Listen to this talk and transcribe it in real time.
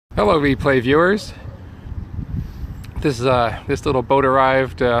Hello replay viewers. This little boat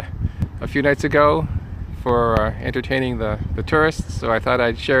arrived a few nights ago for entertaining the tourists, so I thought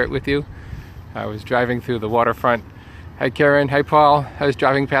I'd share it with you. I was driving through the waterfront. Hi Karen, hi Paul. I was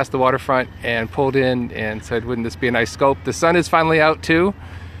driving past the waterfront and pulled in and said, wouldn't this be a nice scope? The sun is finally out too,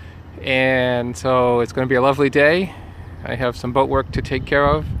 and so it's going to be a lovely day. I have some boat work to take care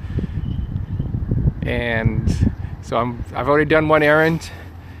of, and so I've already done one errand,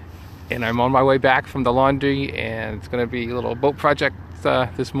 and I'm on my way back from the laundry, and it's going to be a little boat project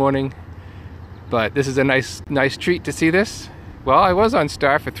this morning. But this is a nice treat to see this. Well, I was on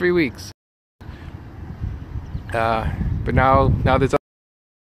Star for 3 weeks, but now there's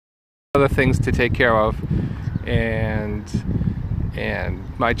other things to take care of, and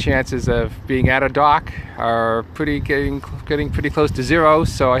my chances of being at a dock are getting pretty close to zero.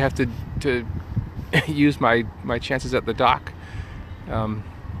 So I have to use my chances at the dock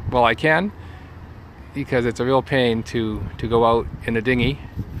while I can, because it's a real pain to go out in a dinghy.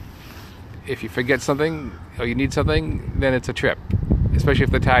 If you forget something or you need something, then it's a trip, especially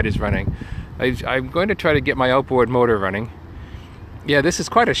if the tide is running. I'm going to try to get my outboard motor running. Yeah, this is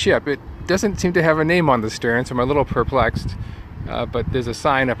quite a ship. It doesn't seem to have a name on the stern, so I'm a little perplexed, but there's a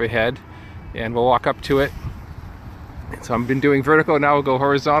sign up ahead, and we'll walk up to it. So I've been doing vertical, now we'll go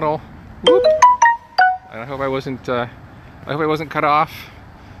horizontal. Whoop. I hope I wasn't cut off.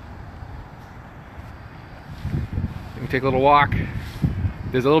 We can take a little walk.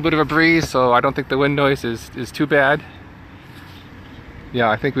 There's a little bit of a breeze, so I don't think the wind noise is too bad.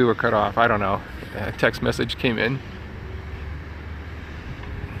 Yeah, I think we were cut off. I don't know. A text message came in.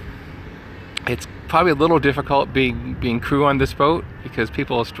 It's probably a little difficult being crew on this boat, because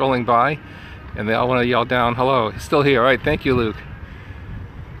people are strolling by and they all want to yell down, hello, it's still here. All right, thank you, Luke.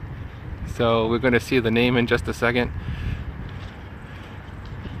 So we're going to see the name in just a second.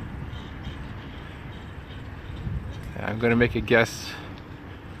 I'm going to make a guess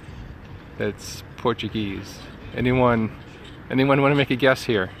that's Portuguese. Anyone want to make a guess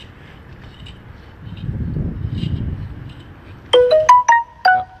here?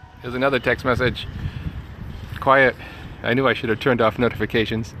 Oh, there's another text message. Quiet. I knew I should have turned off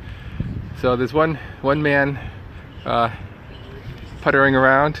notifications. So there's one man puttering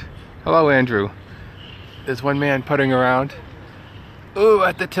around. Hello, Andrew. There's one man puttering around. Ooh,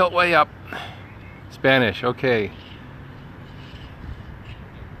 at the tilt way up. Spanish, okay.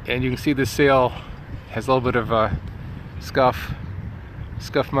 And you can see the sail has a little bit of scuff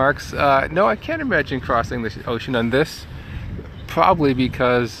marks. No, I can't imagine crossing the ocean on this. Probably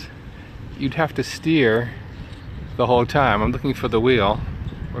because you'd have to steer the whole time. I'm looking for the wheel,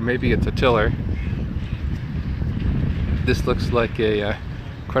 or maybe it's a tiller. This looks like a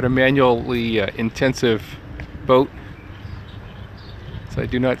quite a manually intensive boat. So I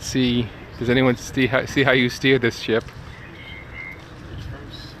do not see. Does anyone see how you steer this ship?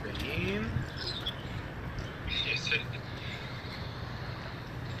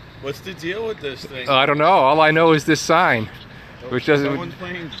 What's the deal with this thing? I don't know. All I know is this sign, which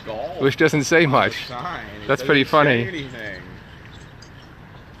doesn't say much. That's pretty funny.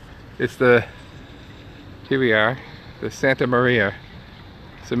 It's here we are, the Santa Maria.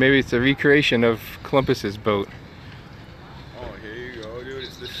 So maybe it's a recreation of Columbus's boat. Oh, here you go, dude.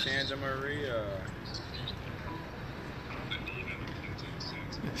 It's the Santa Maria.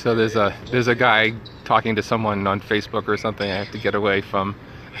 So there's a guy talking to someone on Facebook or something. I have to get away from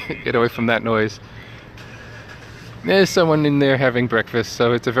that noise. There's someone in there having breakfast,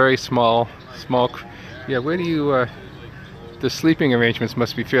 so it's a very small. Yeah, where do you? The sleeping arrangements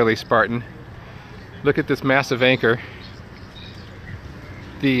must be fairly Spartan. Look at this massive anchor.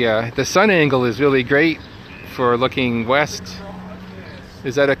 The sun angle is really great for looking west.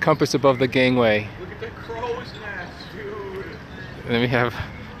 Is that a compass above the gangway? Look at the crow's nest, dude. And then we have.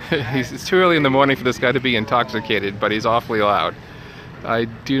 It's too early in the morning for this guy to be intoxicated, but he's awfully loud. I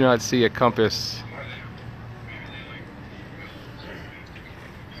do not see a compass.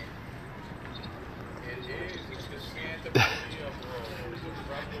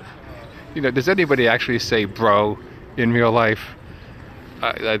 You know, does anybody actually say bro in real life?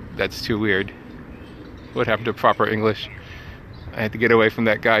 That's too weird. What happened to proper English? I had to get away from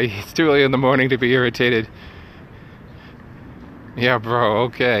that guy. It's too early in the morning to be irritated. Yeah, bro,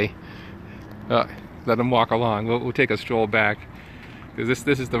 okay. Let him walk along. We'll take a stroll back, because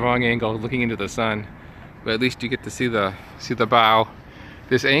this is the wrong angle, looking into the sun. But at least you get to see the bow.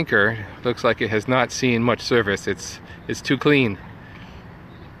 This anchor looks like it has not seen much service. It's too clean.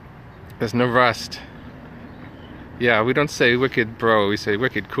 There's no rust. Yeah, we don't say wicked bro, we say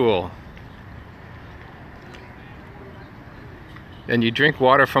wicked cool. and you drink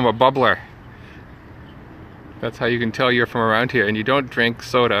water from a bubbler. That's how you can tell you're from around here. And you don't drink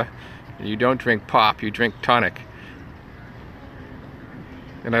soda, and you don't drink pop, you drink tonic.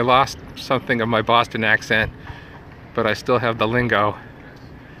 And I lost something of my Boston accent, but I still have the lingo.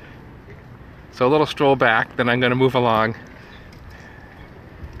 So a little stroll back, then I'm going to move along.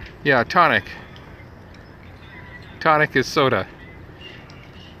 Yeah, tonic. Tonic is soda.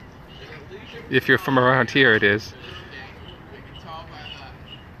 If you're from around here, it is.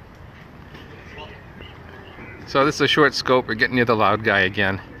 So this is a short scope. We're getting near the loud guy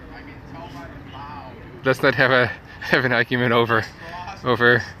again. Let's not have an argument over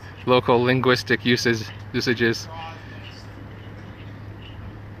local linguistic usages.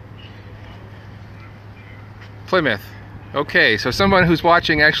 Plymouth. Okay, so someone who's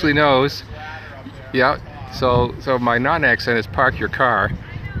watching actually knows. Yeah. So my non-accent is park your car.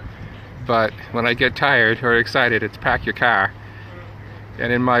 But when I get tired or excited, it's pack your car.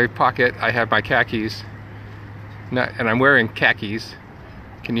 And in my pocket, I have my khakis. And I'm wearing khakis.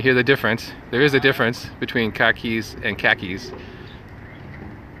 Can you hear the difference? There is a difference between khakis and khakis.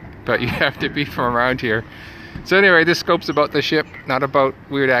 But you have to be from around here. So anyway, this scope's about the ship, not about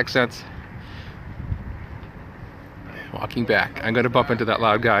weird accents. Walking back. I'm going to bump into that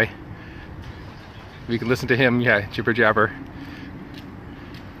loud guy. We can listen to him, yeah, jibber jabber.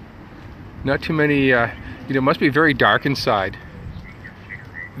 Not too many, it must be very dark inside.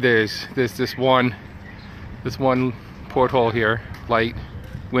 There's this one porthole here, light,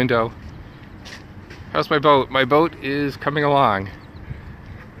 window. How's my boat? My boat is coming along.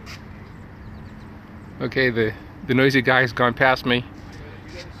 Okay, the noisy guy's gone past me.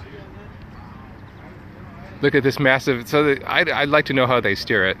 Look at this massive, I'd like to know how they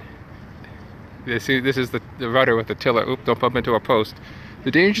steer it. This is the rudder with the tiller. Oop, don't bump into a post.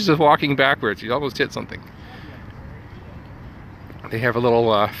 The dangers of walking backwards, you almost hit something. They have a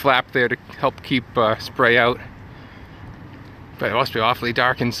little flap there to help keep spray out. But it must be awfully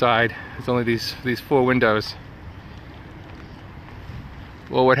dark inside. There's only these 4 windows.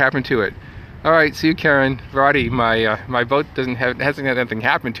 Well, what happened to it? All right, see you, Karen. Roddy, my boat hasn't had anything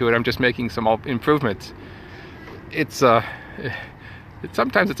happen to it. I'm just making some improvements.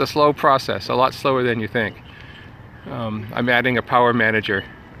 Sometimes it's a slow process, a lot slower than you think. I'm adding a power manager,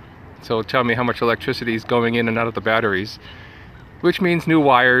 so it'll tell me how much electricity is going in and out of the batteries, which means new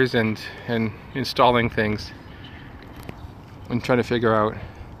wires and installing things. I'm trying to figure out.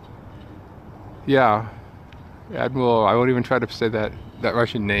 Yeah, Admiral. I won't even try to say that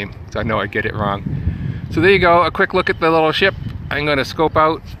Russian name, because I know I get it wrong. So there you go. A quick look at the little ship. I'm going to scope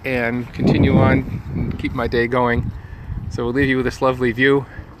out and continue on and keep my day going. So we'll leave you with this lovely view.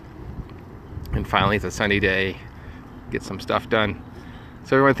 And finally, it's a sunny day. Get some stuff done.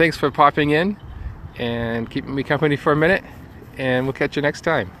 So everyone, thanks for popping in and keeping me company for a minute. And we'll catch you next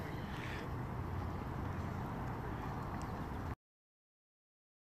time.